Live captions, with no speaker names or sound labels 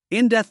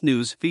In-depth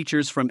news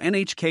features from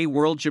NHK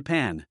World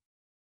Japan.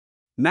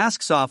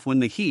 Masks off when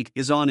the heat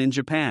is on in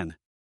Japan.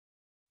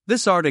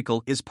 This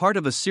article is part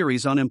of a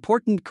series on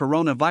important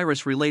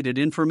coronavirus-related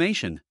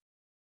information.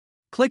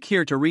 Click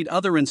here to read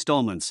other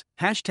installments.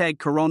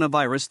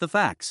 #coronavirus the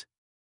facts.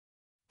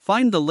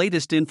 Find the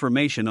latest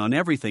information on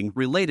everything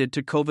related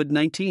to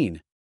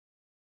COVID-19.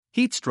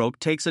 Heatstroke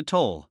takes a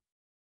toll.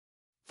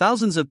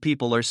 Thousands of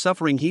people are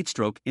suffering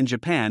heatstroke in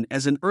Japan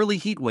as an early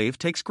heat wave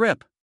takes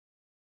grip.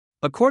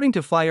 According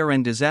to Fire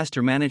and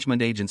Disaster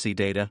Management Agency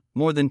data,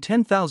 more than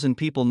 10,000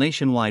 people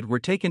nationwide were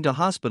taken to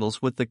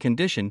hospitals with the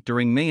condition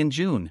during May and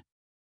June.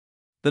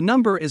 The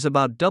number is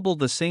about double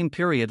the same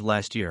period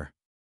last year.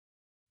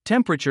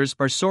 Temperatures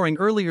are soaring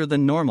earlier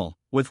than normal,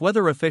 with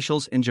weather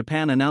officials in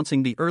Japan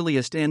announcing the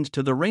earliest end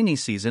to the rainy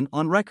season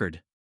on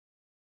record.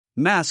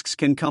 Masks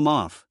can come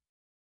off.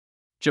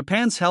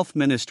 Japan's health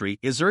ministry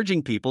is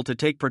urging people to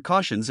take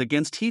precautions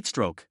against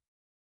heatstroke.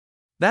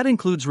 That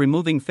includes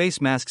removing face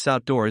masks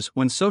outdoors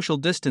when social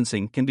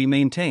distancing can be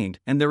maintained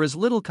and there is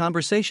little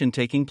conversation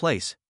taking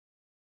place.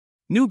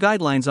 New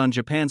guidelines on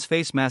Japan's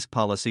face mask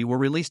policy were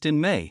released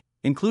in May,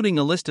 including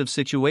a list of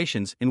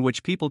situations in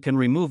which people can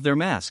remove their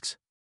masks.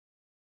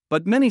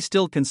 But many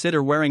still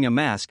consider wearing a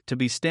mask to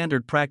be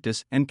standard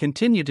practice and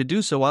continue to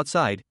do so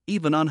outside,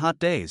 even on hot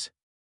days.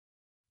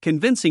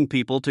 Convincing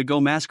people to go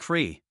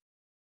mask-free.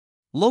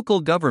 Local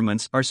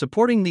governments are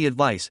supporting the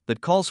advice that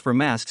calls for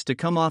masks to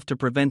come off to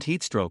prevent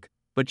heatstroke,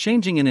 but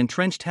changing an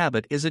entrenched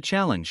habit is a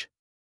challenge.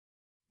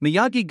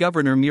 Miyagi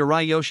Governor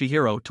Mirai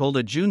Yoshihiro told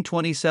a June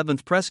 27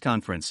 press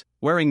conference,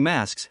 wearing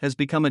masks has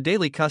become a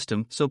daily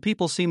custom, so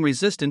people seem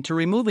resistant to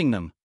removing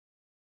them.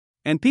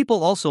 And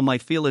people also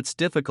might feel it's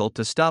difficult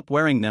to stop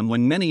wearing them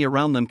when many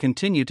around them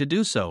continue to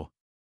do so.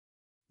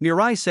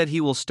 Mirai said he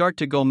will start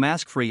to go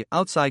mask-free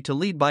outside to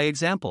lead by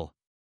example.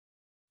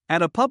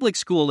 At a public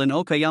school in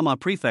Okayama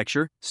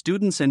Prefecture,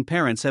 students and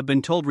parents have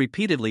been told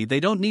repeatedly they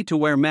don't need to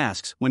wear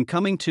masks when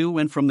coming to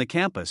and from the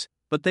campus,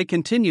 but they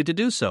continue to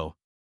do so.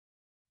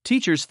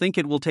 Teachers think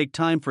it will take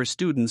time for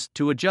students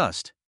to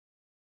adjust.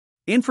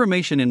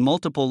 Information in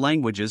multiple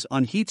languages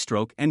on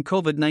heatstroke and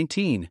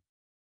COVID-19.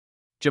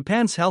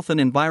 Japan's Health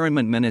and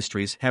Environment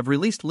Ministries have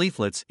released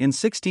leaflets in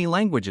 16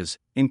 languages,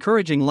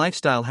 encouraging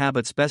lifestyle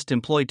habits best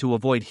employed to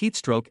avoid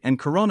heatstroke and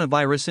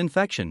coronavirus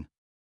infection.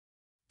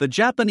 The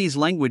Japanese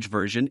language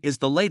version is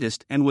the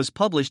latest and was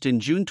published in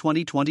June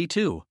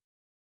 2022.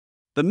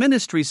 The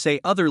ministries say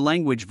other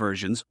language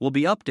versions will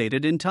be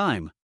updated in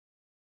time.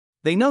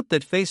 They note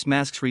that face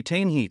masks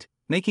retain heat,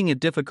 making it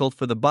difficult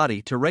for the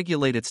body to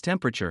regulate its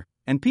temperature,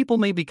 and people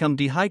may become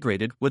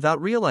dehydrated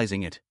without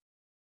realizing it.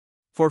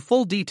 For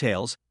full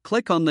details,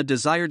 click on the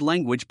desired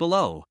language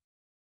below.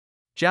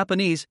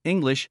 Japanese,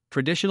 English,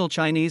 Traditional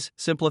Chinese,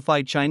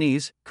 Simplified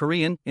Chinese,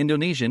 Korean,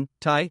 Indonesian,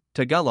 Thai,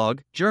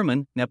 Tagalog,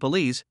 German,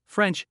 Nepalese,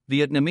 French,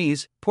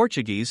 Vietnamese,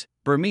 Portuguese,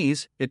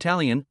 Burmese,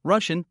 Italian,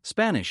 Russian,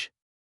 Spanish.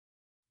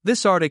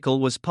 This article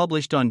was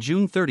published on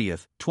June 30,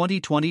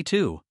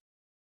 2022.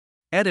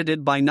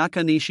 Edited by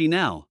Nakanishi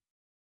Now.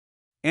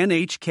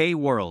 NHK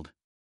World.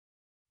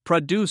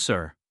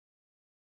 Producer.